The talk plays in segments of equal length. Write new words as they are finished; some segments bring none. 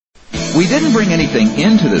We didn't bring anything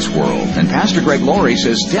into this world, and Pastor Greg Laurie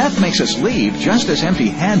says death makes us leave just as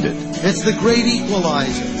empty-handed. It's the great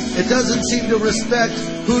equalizer. It doesn't seem to respect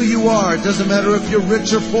who you are. It doesn't matter if you're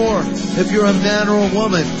rich or poor, if you're a man or a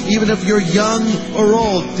woman, even if you're young or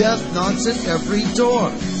old. Death knocks at every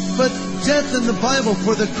door. But death in the Bible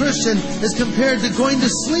for the Christian is compared to going to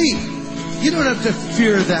sleep. You don't have to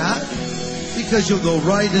fear that, because you'll go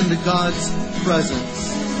right into God's presence.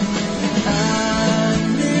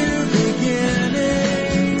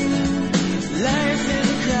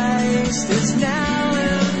 It's now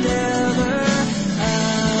and ever,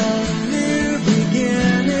 a new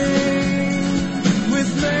beginning,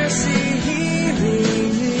 with mercy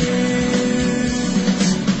healing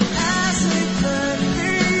news. As we put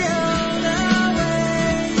the old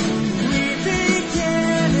away, we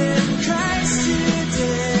begin in Christ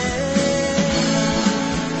today.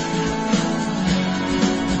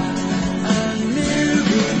 A new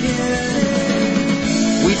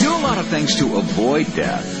beginning. We do a lot of things to avoid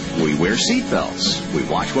death. We wear seatbelts. We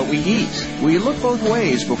watch what we eat. We look both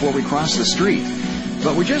ways before we cross the street.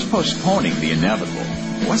 But we're just postponing the inevitable.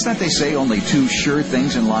 What's that they say? Only two sure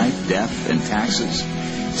things in life, death and taxes.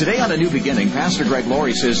 Today on A New Beginning, Pastor Greg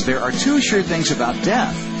Laurie says there are two sure things about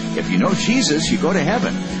death. If you know Jesus, you go to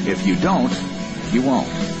heaven. If you don't, you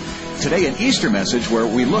won't. Today, an Easter message where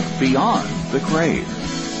we look beyond the grave.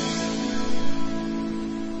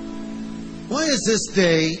 Why is this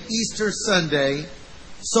day, Easter Sunday,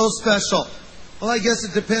 so special? Well, I guess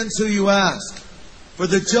it depends who you ask. For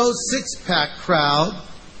the Joe Six-Pack crowd,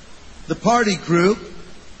 the party group,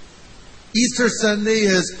 Easter Sunday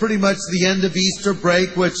is pretty much the end of Easter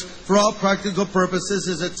break, which for all practical purposes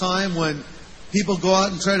is a time when people go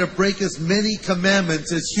out and try to break as many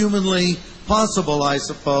commandments as humanly possible, I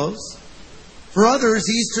suppose. For others,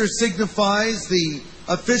 Easter signifies the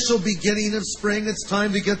official beginning of spring. It's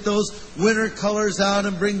time to get those winter colors out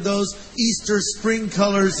and bring those Easter spring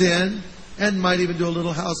colors in, and might even do a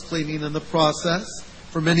little house cleaning in the process.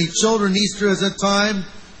 For many children, Easter is a time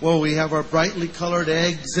where we have our brightly colored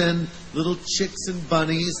eggs and little chicks and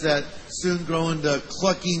bunnies that soon grow into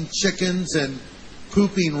clucking chickens and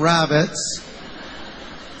pooping rabbits.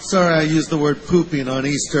 Sorry I used the word pooping on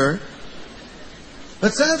Easter.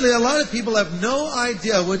 But sadly, a lot of people have no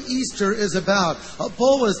idea what Easter is about. A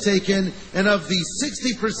poll was taken, and of the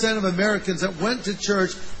 60% of Americans that went to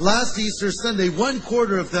church last Easter Sunday,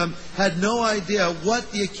 1/4 of them had no idea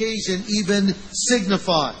what the occasion even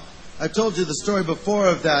signified. I told you the story before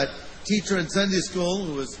of that teacher in Sunday school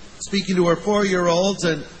who was speaking to her 4-year-olds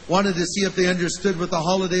and wanted to see if they understood what the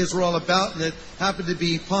holidays were all about, and it happened to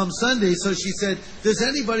be Palm Sunday, so she said, "Does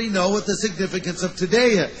anybody know what the significance of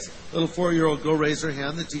today is?" Little 4-year-old girl raised her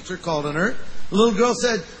hand. The teacher called on her. The little girl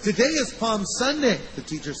said, "Today is Palm Sunday." The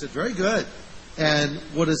teacher said, "Very good. And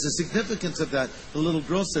what is the significance of that?" The little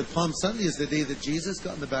girl said, "Palm Sunday is the day that Jesus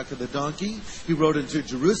got in the back of the donkey. He rode into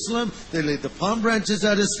Jerusalem. They laid the palm branches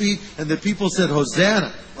at his feet, and the people said,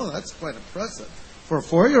 'Hosanna.'" Oh, that's quite impressive for a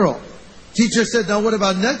 4-year-old. Teacher said, "Now what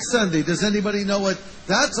about next Sunday? Does anybody know what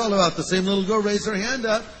that's all about?" The same little girl raised her hand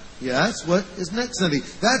up. "Yes, what is next Sunday?"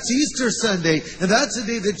 "That's Easter Sunday, and that's the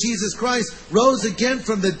day that Jesus Christ rose again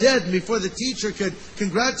from the dead." And before the teacher could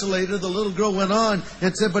congratulate her, the little girl went on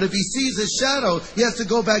and said, "But if he sees his shadow, he has to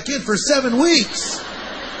go back in for 7 weeks.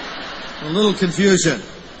 A little confusion.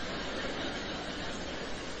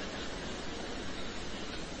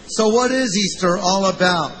 So what is Easter all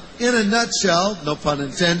about? In a nutshell, no pun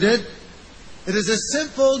intended, it is a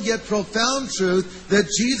simple yet profound truth that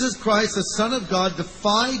Jesus Christ, the Son of God,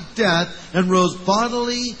 defied death and rose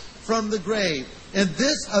bodily from the grave. And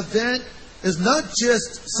this event is not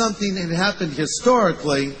just something that happened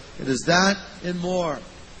historically, it is that and more.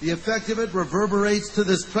 The effect of it reverberates to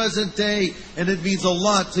this present day, and it means a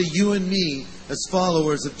lot to you and me as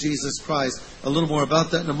followers of Jesus Christ. A little more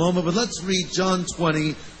about that in a moment, but let's read John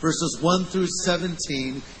 20, verses 1 through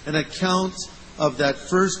 17, an account of that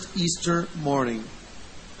first Easter morning.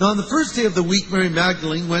 Now on the first day of the week, Mary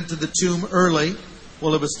Magdalene went to the tomb early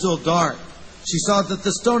while it was still dark. She saw that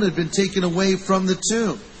the stone had been taken away from the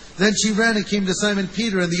tomb. Then she ran and came to Simon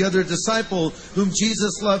Peter and the other disciple whom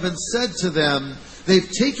Jesus loved and said to them, "They've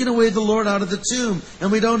taken away the Lord out of the tomb,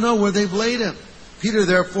 and we don't know where they've laid him." Peter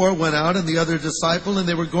therefore went out and the other disciple, and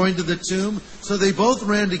they were going to the tomb, so they both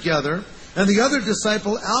ran together. And the other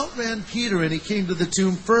disciple outran Peter, and he came to the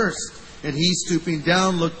tomb first. And he, stooping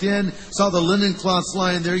down, looked in, saw the linen cloths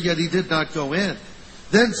lying there, yet he did not go in.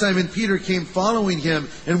 Then Simon Peter came following him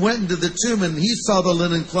and went into the tomb, and he saw the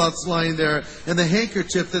linen cloths lying there, and the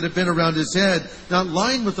handkerchief that had been around his head, not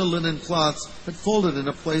lying with the linen cloths, but folded in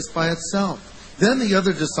a place by itself. Then the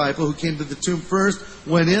other disciple who came to the tomb first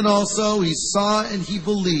went in also. He saw and he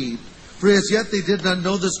believed. For as yet they did not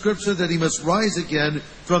know the scripture that he must rise again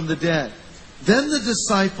from the dead. Then the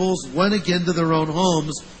disciples went again to their own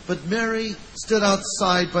homes, but Mary stood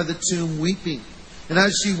outside by the tomb weeping. And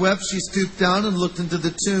as she wept, she stooped down and looked into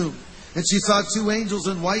the tomb. And she saw two angels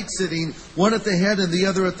in white sitting, one at the head and the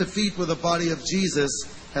other at the feet where the body of Jesus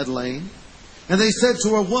had lain. And they said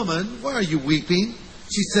to her, "Woman, why are you weeping?"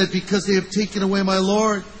 She said, "Because they have taken away my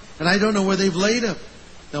Lord, and I don't know where they've laid him."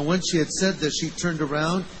 Now when she had said this, she turned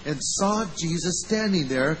around and saw Jesus standing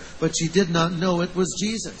there, but she did not know it was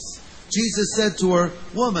Jesus. Jesus said to her,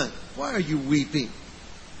 "Woman, why are you weeping?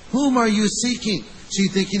 Whom are you seeking?" She,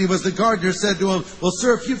 thinking he was the gardener, said to him, "Well,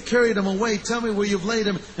 sir, if you've carried him away, tell me where you've laid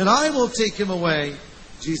him, and I will take him away."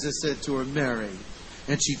 Jesus said to her, "Mary."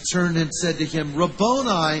 And she turned and said to him,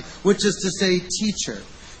 "Rabboni," which is to say, teacher.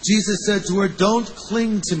 Jesus said to her, "Don't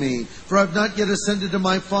cling to me, for I have not yet ascended to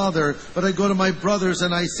my Father, but I go to my brothers,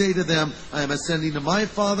 and I say to them, I am ascending to my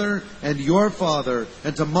Father and your Father,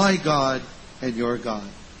 and to my God and your God."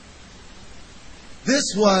 This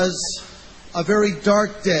was a very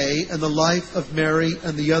dark day in the life of Mary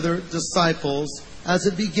and the other disciples as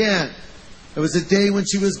it began. It was a day when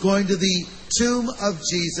she was going to the tomb of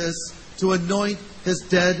Jesus to anoint his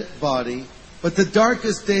dead body. But the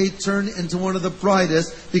darkest day turned into one of the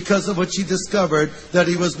brightest because of what she discovered, that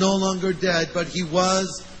he was no longer dead, but he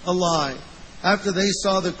was alive. After they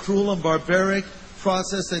saw the cruel and barbaric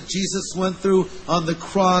process that Jesus went through on the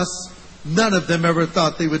cross, none of them ever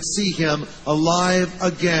thought they would see him alive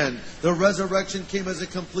again. The resurrection came as a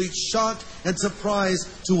complete shock and surprise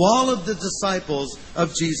to all of the disciples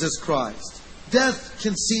of Jesus Christ. Death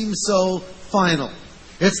can seem so final.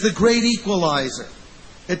 It's the great equalizer.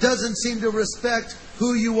 It doesn't seem to respect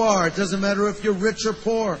who you are. It doesn't matter if you're rich or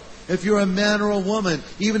poor, if you're a man or a woman,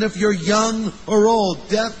 even if you're young or old.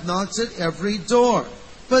 Death knocks at every door.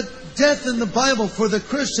 But death in the Bible for the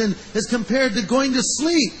Christian is compared to going to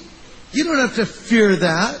sleep. You don't have to fear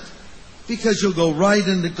that, because you'll go right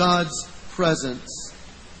into God's presence.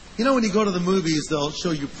 You know, when you go to the movies, they'll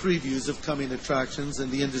show you previews of coming attractions.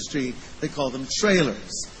 In the industry, they call them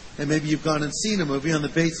trailers. And maybe you've gone and seen a movie on the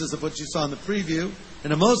basis of what you saw in the preview.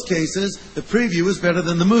 And in most cases, the preview is better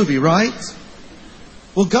than the movie, right?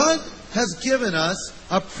 Well, God has given us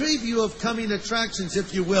a preview of coming attractions,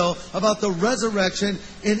 if you will, about the resurrection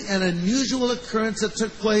in an unusual occurrence that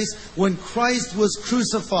took place when Christ was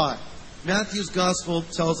crucified. Matthew's Gospel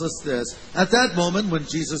tells us this. At that moment, when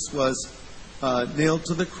Jesus was nailed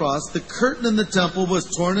to the cross, the curtain in the temple was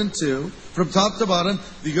torn in two, from top to bottom.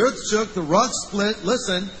 The earth shook, the rocks split.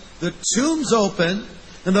 Listen, the tombs opened,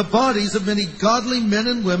 and the bodies of many godly men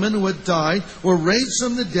and women who had died were raised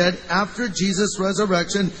from the dead after Jesus'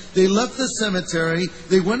 resurrection. They left the cemetery.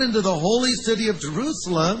 They went into the holy city of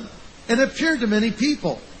Jerusalem and appeared to many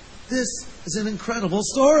people. This is an incredible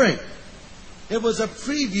story. It was a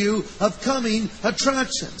preview of coming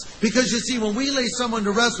attractions. Because you see, when we lay someone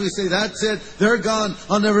to rest, we say, "That's it, they're gone,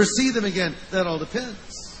 I'll never see them again." That all depends.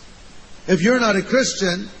 If you're not a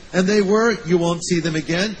Christian, and they were, you won't see them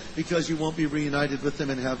again, because you won't be reunited with them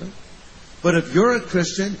in heaven. But if you're a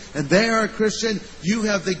Christian, and they are a Christian, you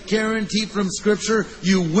have the guarantee from Scripture,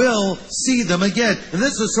 you will see them again. And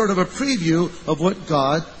this is sort of a preview of what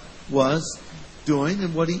God was doing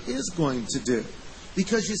and what He is going to do.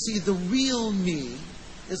 Because you see, the real me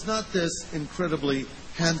is not this incredibly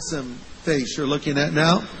handsome face you're looking at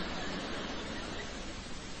now.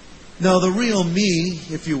 No, the real me,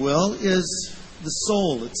 if you will, is the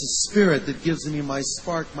soul. It's a spirit that gives me my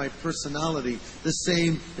spark, my personality. The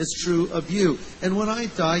same is true of you. And when I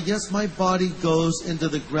die, yes, my body goes into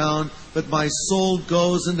the ground, but my soul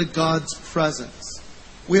goes into God's presence.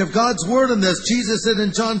 We have God's word in this. Jesus said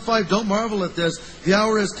in John 5, "Don't marvel at this. The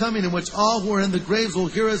hour is coming in which all who are in the graves will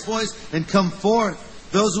hear His voice and come forth.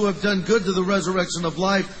 Those who have done good to the resurrection of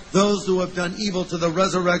life. Those who have done evil to the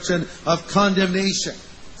resurrection of condemnation."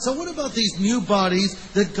 So what about these new bodies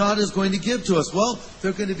that God is going to give to us? Well,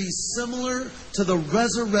 they're going to be similar to the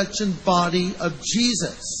resurrection body of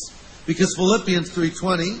Jesus. Because Philippians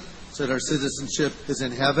 3:20 said our citizenship is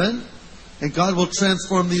in heaven. And God will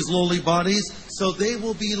transform these lowly bodies so they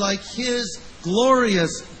will be like His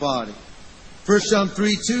glorious body. 1 John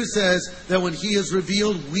 3:2 says that when He is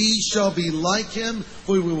revealed, we shall be like Him,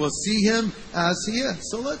 for we will see Him as He is.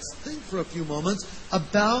 So let's think for a few moments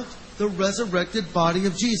about the resurrected body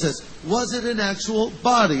of Jesus. Was it an actual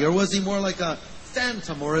body, or was He more like a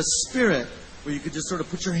phantom or a spirit where you could just sort of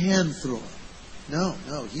put your hand through it? No,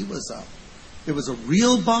 it was a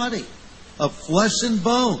real body of flesh and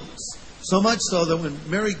bones. So much so that when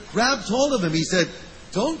Mary grabbed hold of Him, He said,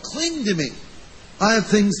 "Don't cling to me, I have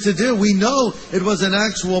things to do. We know it was an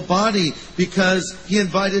actual body because he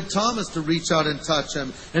invited Thomas to reach out and touch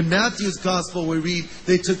him. In Matthew's gospel we read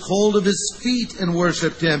they took hold of his feet and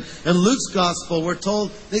worshipped him. In Luke's gospel we're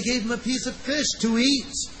told they gave him a piece of fish to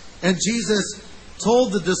eat. And Jesus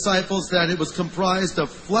told the disciples that it was comprised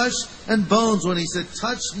of flesh and bones when he said,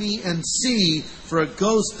 touch me and see, for a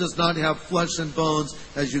ghost does not have flesh and bones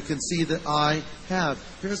as you can see that I have.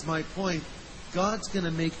 Here's my point. God's going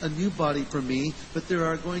to make a new body for me, but there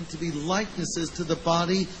are going to be likenesses to the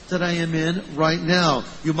body that I am in right now.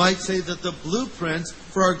 You might say that the blueprints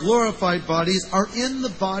for our glorified bodies are in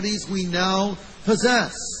the bodies we now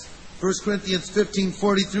possess. 1 Corinthians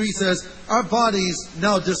 15:43 says, our bodies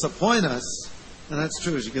now disappoint us. And that's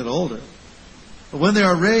true as you get older. But when they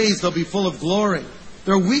are raised, they'll be full of glory.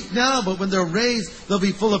 They're weak now, but when they're raised, they'll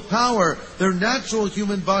be full of power. They're natural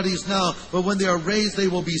human bodies now, but when they are raised, they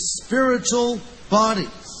will be spiritual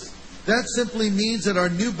bodies. That simply means that our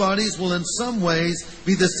new bodies will in some ways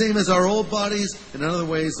be the same as our old bodies, and in other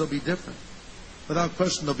ways they'll be different. Without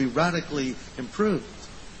question, they'll be radically improved.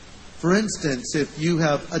 For instance, if you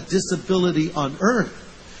have a disability on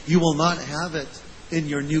earth, you will not have it in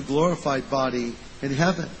your new glorified body in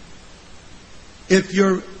heaven. If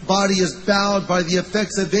your body is bowed by the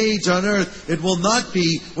effects of age on earth, it will not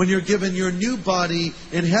be when you're given your new body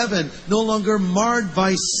in heaven, no longer marred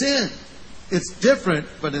by sin. It's different,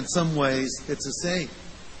 but in some ways it's the same.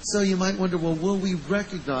 So you might wonder, well, will we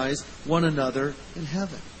recognize one another in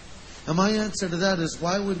heaven? And my answer to that is,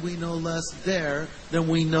 why would we know less there than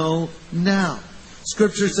we know now?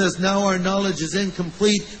 Scripture says now our knowledge is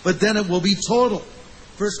incomplete, but then it will be total.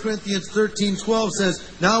 1 Corinthians 13:12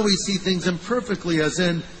 says, now we see things imperfectly as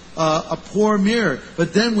in a poor mirror,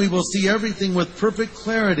 but then we will see everything with perfect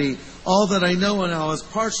clarity. All that I know now is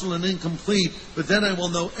partial and incomplete, but then I will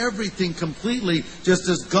know everything completely, just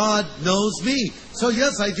as God knows me. So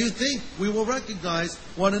yes, I do think we will recognize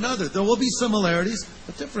one another. There will be similarities,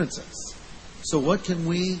 but differences. So what can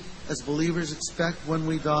we as believers expect when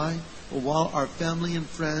we die? Well, while our family and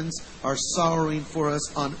friends are sorrowing for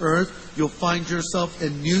us on earth, you'll find yourself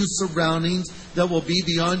in new surroundings that will be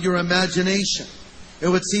beyond your imagination. It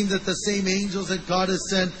would seem that the same angels that God has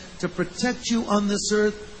sent to protect you on this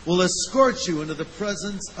earth will escort you into the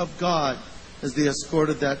presence of God as they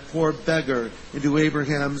escorted that poor beggar into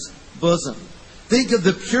Abraham's bosom. Think of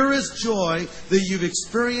the purest joy that you've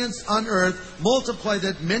experienced on earth, multiply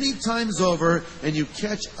that many times over, and you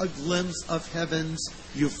catch a glimpse of heaven's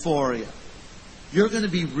euphoria. You're going to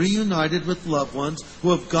be reunited with loved ones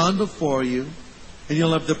who have gone before you, and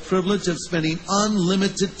you'll have the privilege of spending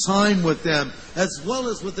unlimited time with them, as well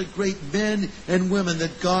as with the great men and women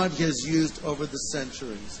that God has used over the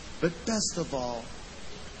centuries. But best of all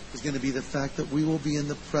is going to be the fact that we will be in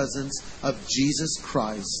the presence of Jesus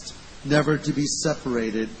Christ, never to be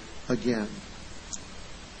separated again.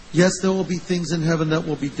 Yes, there will be things in heaven that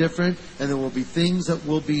will be different, and there will be things that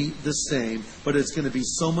will be the same, but it's going to be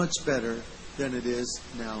so much better than it is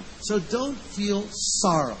now. So don't feel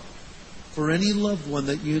sorrow for any loved one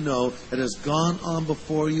that you know that has gone on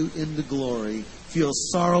before you into glory. Feel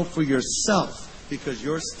sorrow for yourself because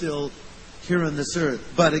you're still here on this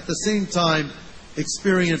earth. But at the same time,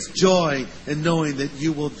 experience joy in knowing that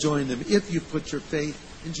you will join them if you put your faith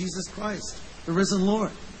in Jesus Christ, the risen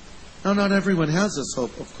Lord. Now, not everyone has this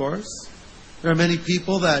hope, of course. There are many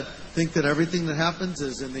people that think that everything that happens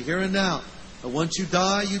is in the here and now. That once you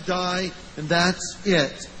die, and that's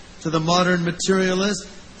it. To the modern materialist,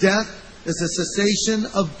 death is a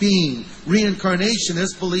cessation of being.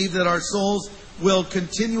 Reincarnationists believe that our souls will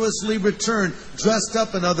continuously return, dressed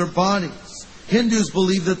up in other bodies. Hindus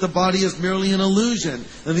believe that the body is merely an illusion,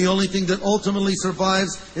 and the only thing that ultimately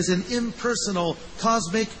survives is an impersonal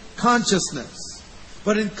cosmic consciousness.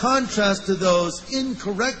 But in contrast to those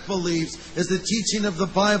incorrect beliefs is the teaching of the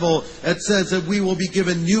Bible that says that we will be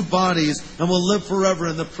given new bodies and will live forever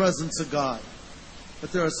in the presence of God.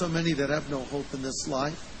 But there are so many that have no hope in this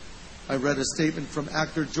life. I read a statement from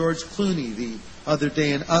actor George Clooney the other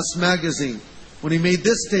day in Us magazine when he made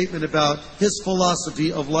this statement about his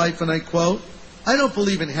philosophy of life, and I quote, I don't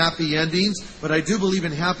believe in happy endings, but I do believe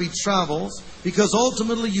in happy travels, because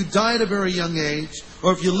ultimately you die at a very young age,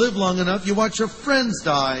 or if you live long enough, you watch your friends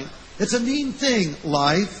die. It's a mean thing,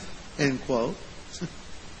 life, end quote.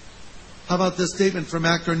 How about this statement from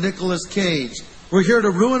actor Nicolas Cage? We're here to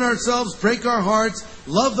ruin ourselves, break our hearts,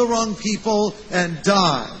 love the wrong people, and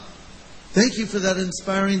die. Thank you for that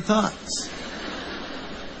inspiring thought.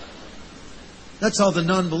 That's how the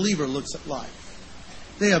non-believer looks at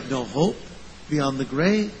life. They have no hope beyond the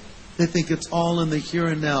grave. They think it's all in the here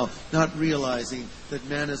and now, not realizing that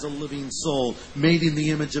man is a living soul, made in the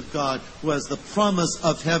image of God, who has the promise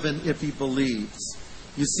of heaven if he believes.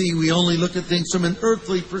 You see, we only look at things from an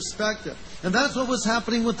earthly perspective. And that's what was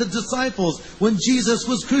happening with the disciples when Jesus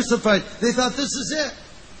was crucified. They thought, this is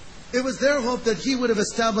it. It was their hope that he would have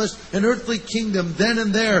established an earthly kingdom then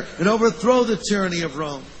and there and overthrow the tyranny of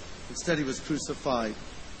Rome. Instead, he was crucified.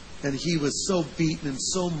 And he was so beaten and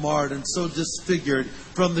so marred and so disfigured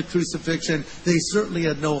from the crucifixion, they certainly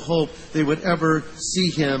had no hope they would ever see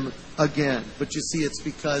him again. But you see, it's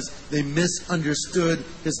because they misunderstood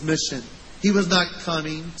his mission. He was not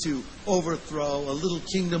coming to overthrow a little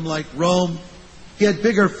kingdom like Rome. He had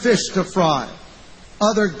bigger fish to fry,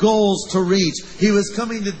 other goals to reach. He was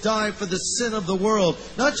coming to die for the sin of the world,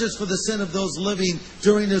 not just for the sin of those living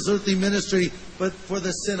during his earthly ministry, but for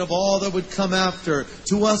the sin of all that would come after,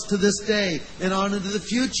 to us to this day and on into the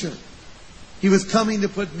future. He was coming to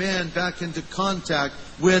put man back into contact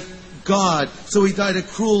with God. So he died a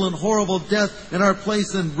cruel and horrible death in our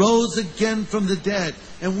place and rose again from the dead.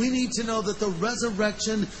 And we need to know that the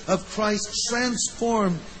resurrection of Christ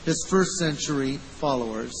transformed his first century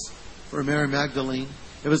followers. For Mary Magdalene,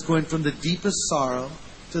 it was going from the deepest sorrow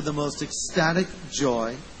to the most ecstatic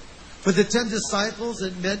joy. For the 10 disciples,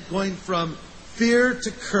 it meant going from fear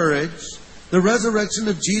to courage. The resurrection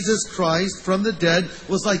of Jesus Christ from the dead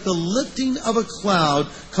was like the lifting of a cloud,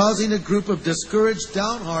 causing a group of discouraged,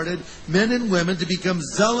 downhearted men and women to become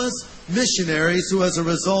zealous missionaries who, as a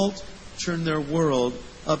result, turned their world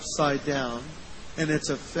upside down. And its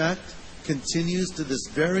effect continues to this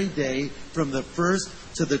very day, from the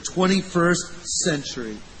 1st to the 21st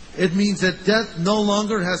century. It means that death no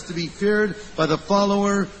longer has to be feared by the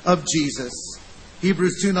follower of Jesus.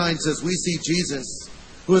 Hebrews 2:9 says, we see Jesus,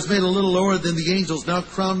 who was made a little lower than the angels, now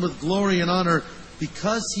crowned with glory and honor,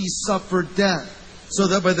 because he suffered death, so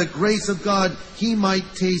that by the grace of God he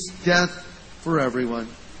might taste death for everyone.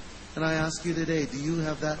 And I ask you today, do you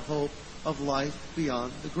have that hope of life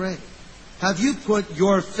beyond the grave? Have you put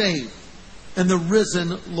your faith in the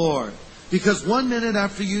risen Lord? Because 1 minute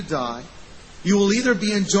after you die, you will either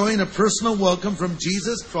be enjoying a personal welcome from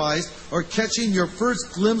Jesus Christ or catching your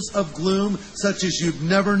first glimpse of gloom such as you've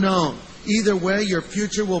never known. Either way, your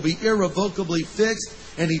future will be irrevocably fixed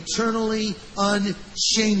and eternally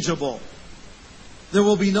unchangeable. There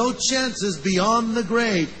will be no chances beyond the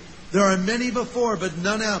grave. There are many before, but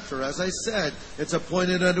none after. As I said, it's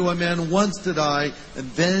appointed unto a man once to die, and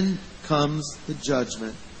then comes the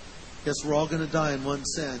judgment. Yes, we're all going to die in one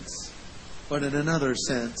sense. But in another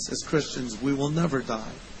sense, as Christians, we will never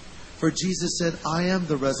die. For Jesus said, I am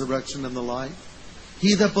the resurrection and the life.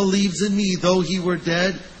 He that believes in me, though he were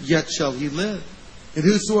dead, yet shall he live. And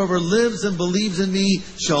whosoever lives and believes in me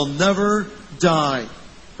shall never die.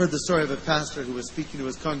 Heard the story of a pastor who was speaking to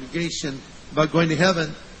his congregation about going to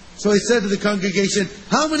heaven. So he said to the congregation,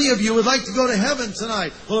 how many of you would like to go to heaven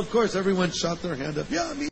tonight? Well, of course, everyone shot their hand up. Yeah, me.